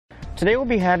Today we'll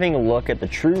be having a look at the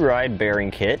TruRyde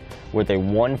Bearing Kit with a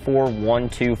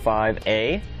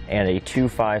 14125A and a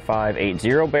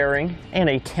 25580 bearing and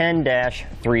a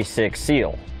 10-36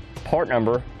 seal. Part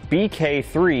number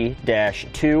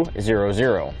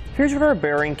BK3-200. Here's what our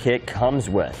bearing kit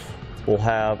comes with. We'll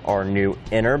have our new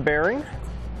inner bearing,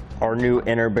 our new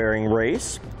inner bearing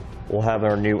race. We'll have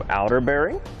our new outer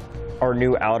bearing, our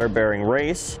new outer bearing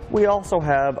race. We also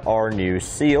have our new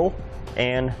seal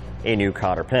and a new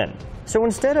cotter pin. So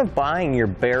instead of buying your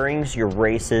bearings, your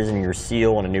races, and your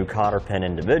seal and a new cotter pin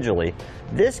individually,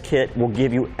 this kit will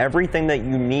give you everything that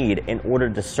you need in order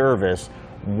to service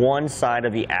one side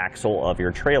of the axle of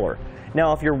your trailer.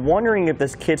 Now, if you're wondering if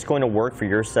this kit's going to work for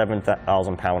your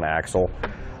 7,000-pound axle,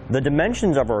 the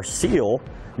dimensions of our seal,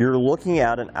 you're looking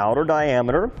at an outer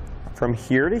diameter from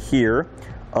here to here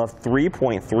of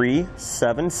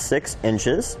 3.376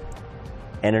 inches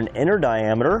and an inner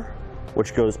diameter,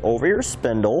 which goes over your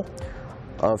spindle,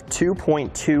 of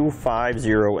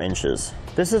 2.250 inches.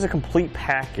 This is a complete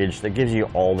package that gives you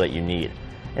all that you need.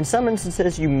 In some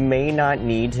instances, you may not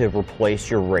need to replace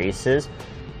your races.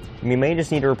 You may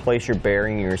just need to replace your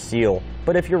bearing and your seal.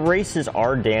 But if your races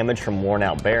are damaged from worn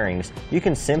out bearings, you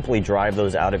can simply drive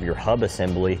those out of your hub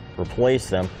assembly, replace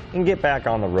them, and get back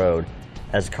on the road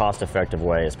as cost-effective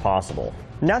way as possible.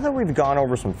 Now that we've gone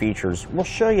over some features, we'll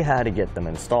show you how to get them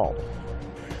installed.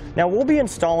 Now we'll be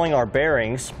installing our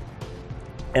bearings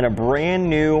in a brand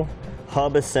new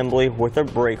hub assembly with a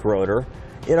brake rotor.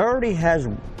 It already has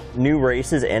new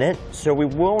races in it, so we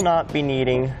will not be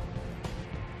needing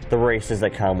the races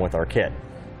that come with our kit.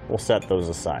 We'll set those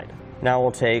aside. Now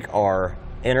we'll take our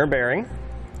inner bearing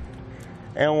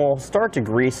and we'll start to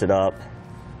grease it up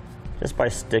just by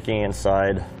sticking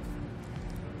inside a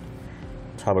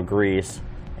tub of grease,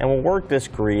 and we'll work this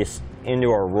grease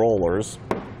into our rollers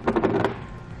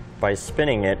by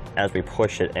spinning it as we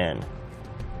push it in.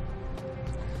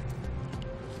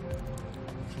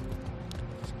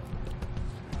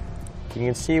 You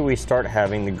can see we start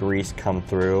having the grease come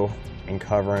through and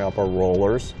covering up our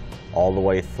rollers all the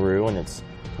way through, and it's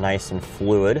nice and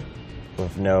fluid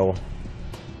with no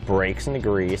breaks in the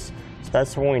grease. So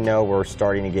that's when we know we're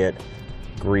starting to get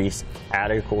grease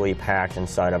adequately packed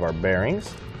inside of our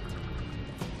bearings.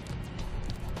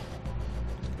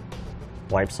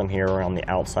 Wipe some here around the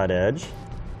outside edge.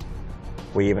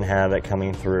 We even have it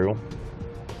coming through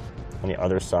on the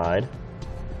other side.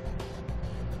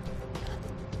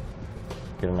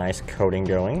 Get a nice coating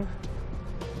going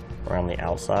around the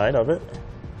outside of it.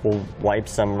 We'll wipe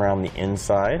some around the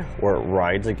inside where it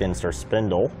rides against our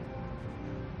spindle.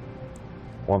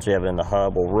 Once we have it in the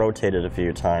hub, we'll rotate it a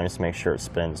few times to make sure it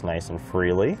spins nice and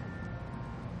freely.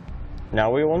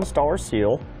 Now we will install our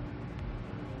seal.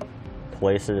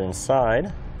 Place it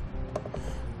inside.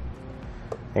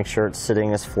 Make sure it's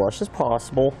sitting as flush as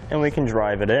possible, and we can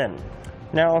drive it in.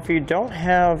 Now, if you don't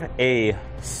have a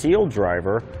seal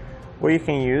driver, what you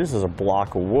can use is a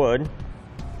block of wood.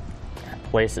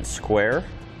 Place it square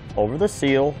over the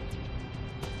seal,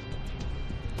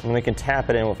 and we can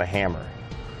tap it in with a hammer.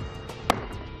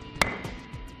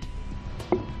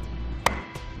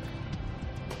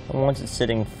 And once it's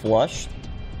sitting flush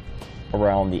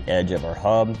around the edge of our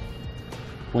hub,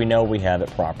 we know we have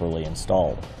it properly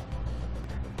installed.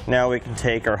 Now we can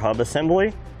take our hub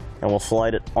assembly and we'll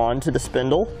slide it onto the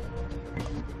spindle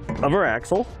of our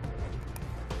axle.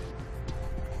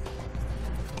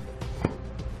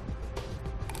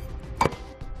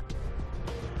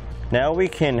 Now we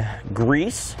can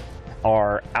grease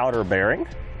our outer bearing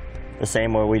the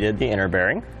same way we did the inner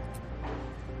bearing.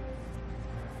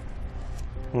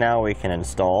 Now we can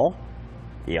install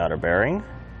the outer bearing.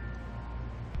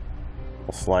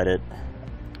 We'll slide it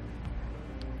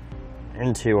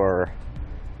into our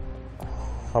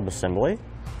hub assembly,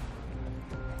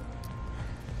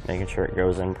 making sure it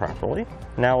goes in properly.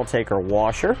 Now we'll take our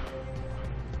washer,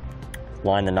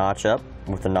 line the notch up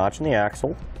with the notch in the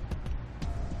axle,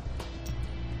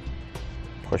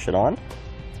 push it on,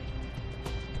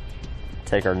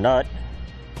 take our nut,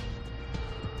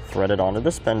 thread it onto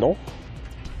the spindle,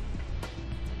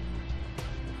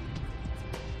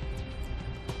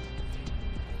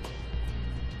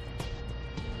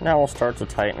 now we'll start to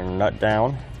tighten our nut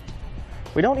down.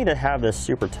 We don't need to have this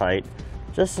super tight,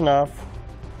 just enough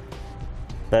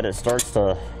that it starts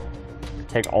to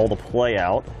take all the play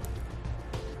out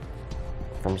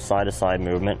from side to side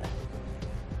movement,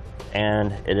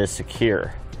 and it is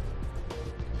secure.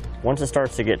 Once it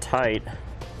starts to get tight,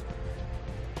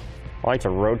 I like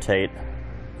to rotate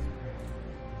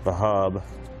the hub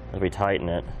as we tighten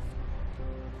it.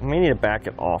 We may need to back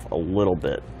it off a little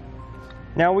bit.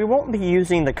 Now we won't be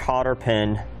using the cotter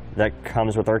pin that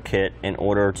comes with our kit in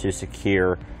order to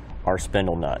secure our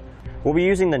spindle nut. We'll be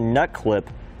using the nut clip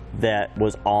that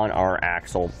was on our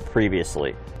axle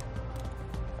previously.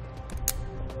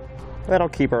 That'll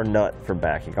keep our nut from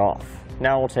backing off.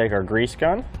 Now we'll take our grease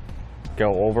gun,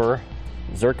 go over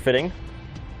zerk fitting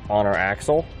on our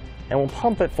axle, and we'll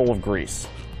pump it full of grease.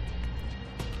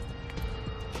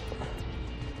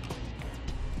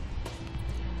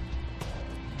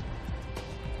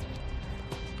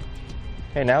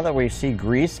 Okay, now that we see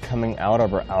grease coming out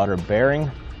of our outer bearing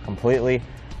completely,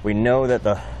 we know that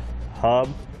the hub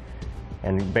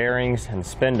and bearings and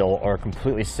spindle are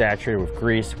completely saturated with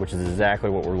grease, which is exactly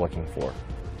what we're looking for.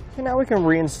 Okay, now we can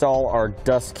reinstall our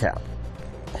dust cap.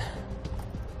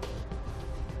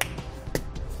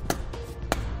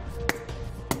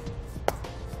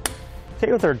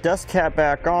 Okay, with our dust cap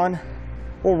back on,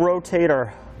 we'll rotate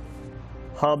our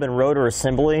hub and rotor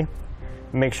assembly,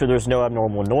 make sure there's no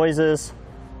abnormal noises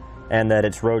and that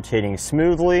it's rotating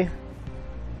smoothly, and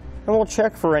we'll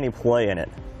check for any play in it.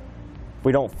 If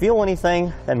we don't feel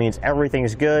anything, that means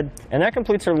everything's good. And that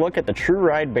completes our look at the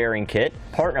TruRyde Bearing Kit,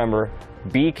 part number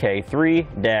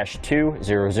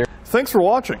BK3-200. Thanks for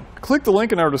watching. Click the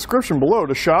link in our description below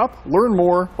to shop, learn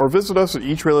more, or visit us at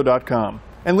etrailer.com.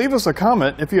 And leave us a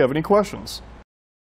comment if you have any questions.